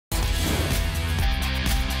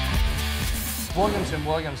Williams &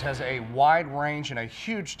 Williams has a wide range and a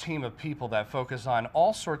huge team of people that focus on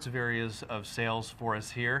all sorts of areas of sales for us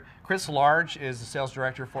here. Chris Large is the sales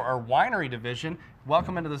director for our winery division.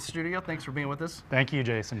 Welcome into the studio. Thanks for being with us. Thank you,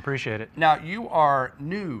 Jason. Appreciate it. Now, you are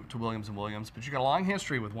new to Williams & Williams, but you got a long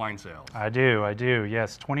history with wine sales. I do.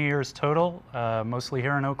 Yes, 20 years total, mostly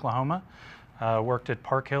here in Oklahoma. Worked at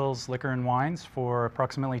Park Hills Liquor and Wines for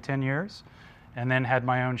approximately 10 years, and then had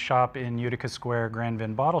my own shop in Utica Square Grand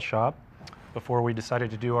Vin Bottle Shop before we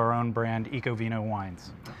decided to do our own brand, Eco Vino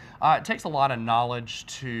Wines. It takes a lot of knowledge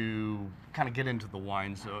to kind of get into the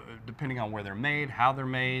wines, depending on where they're made, how they're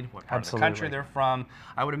made, what part of the country they're from.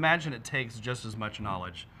 I would imagine it takes just as much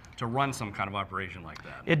knowledge to run some kind of operation like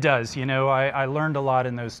that. It does. You know, I learned a lot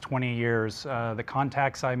in those 20 years. The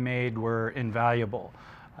contacts I made were invaluable.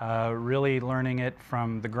 Really learning it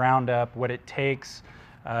from the ground up, what it takes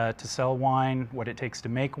to sell wine, what it takes to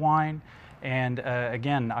make wine. And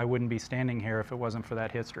again, I wouldn't be standing here if it wasn't for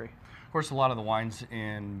that history. Of course, a lot of the wines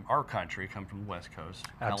in our country come from the West Coast.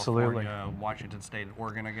 Absolutely. California, Washington State,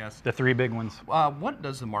 Oregon, I guess. The three big ones. What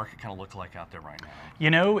does the market kind of look like out there right now? You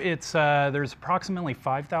know, it's there's approximately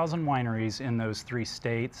 5,000 wineries in those three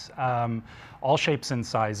states, all shapes and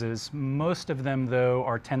sizes. Most of them, though,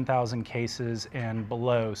 are 10,000 cases and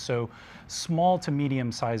below. So small to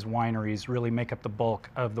medium-sized wineries really make up the bulk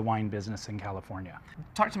of the wine business in California.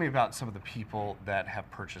 Talk to me about some of the people that have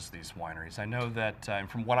purchased these wineries. I know that,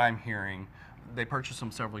 from what I'm hearing, they purchased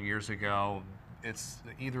them several years ago. It's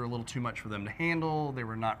either a little too much for them to handle, they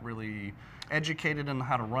were not really educated on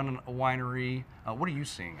how to run a winery. What are you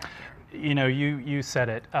seeing out there? You know, you said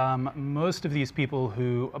it. Most of these people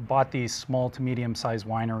who bought these small to medium-sized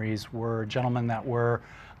wineries were gentlemen that were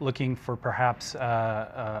looking for perhaps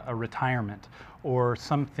a retirement or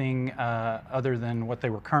something other than what they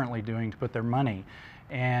were currently doing to put their money.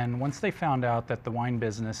 And once they found out that the wine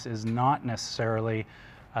business is not necessarily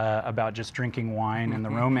about just drinking wine and the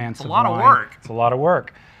romance of wine. It's a lot of work. It's a lot of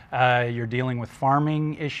work. You're dealing with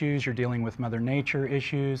farming issues, you're dealing with Mother Nature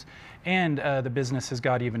issues, and the business has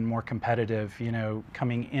got even more competitive, you know,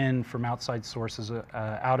 coming in from outside sources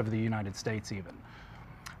out of the United States even.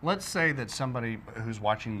 Let's say that somebody who's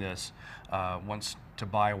watching this wants to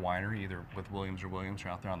buy a winery, either with Williams or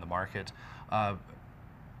out there on the market.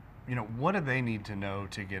 You know, what do they need to know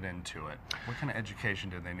to get into it? What kind of education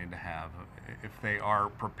do they need to have if they are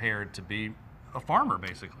prepared to be a farmer,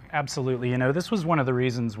 basically? Absolutely. You know, this was one of the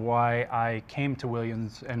reasons why I came to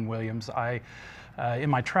Williams & Williams. In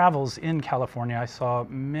my travels in California, I saw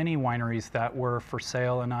many wineries that were for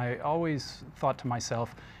sale, and I always thought to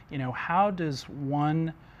myself, you know, how does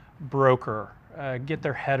one broker get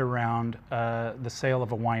their head around the sale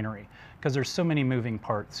of a winery? Because there's so many moving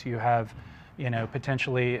parts. You have, you know,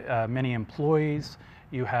 potentially many employees,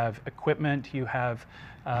 you have equipment, you have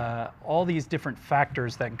all these different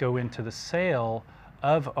factors that go into the sale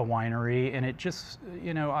of a winery, and it just,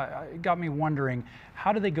 you know, it got me wondering,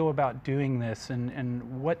 how do they go about doing this, and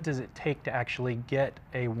what does it take to actually get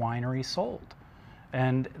a winery sold?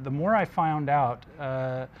 And the more I found out,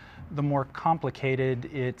 the more complicated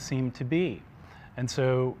it seemed to be. And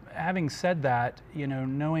so, having said that, you know,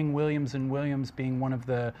 knowing Williams & Williams being one of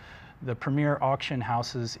the premier auction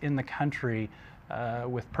houses in the country,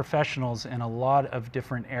 with professionals in a lot of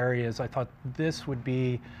different areas, I thought this would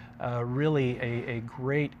be really a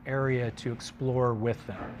great area to explore with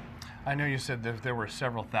them. I know you said that there were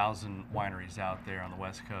several thousand wineries out there on the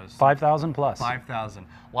West Coast. 5,000 plus. 5,000.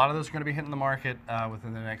 A lot of those are going to be hitting the market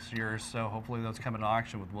within the next year or so. Hopefully those come into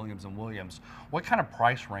auction with Williams & Williams. What kind of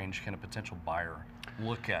price range can a potential buyer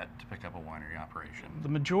look at to pick up a winery operation? The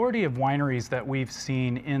majority of wineries that we've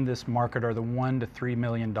seen in this market are the $1 to $3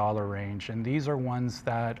 million range, and these are ones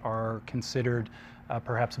that are considered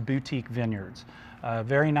perhaps boutique vineyards.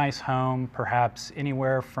 Very nice home, perhaps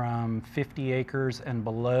anywhere from 50 acres and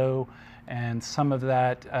below, and some of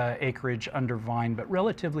that acreage under vine, but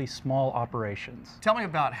relatively small operations. Tell me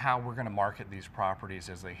about how we're going to market these properties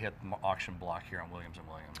as they hit the auction block here on Williams &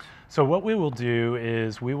 Williams. So what we will do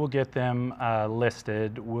is we will get them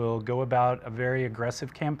listed. We'll go about a very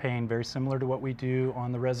aggressive campaign, very similar to what we do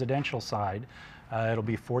on the residential side. It'll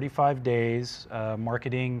be 45 days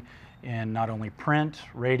marketing in not only print,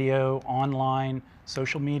 radio, online,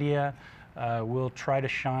 social media. We'll try to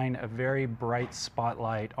shine a very bright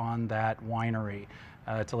spotlight on that winery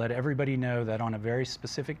to let everybody know that on a very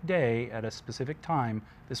specific day, at a specific time,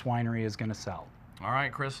 this winery is going to sell. All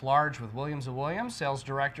right, Chris Large with Williams & Williams, sales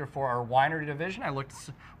director for our winery division. I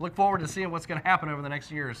look forward to seeing what's going to happen over the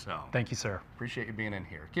next year or so. Thank you, sir. Appreciate you being in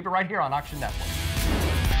here. Keep it right here on Auction Network.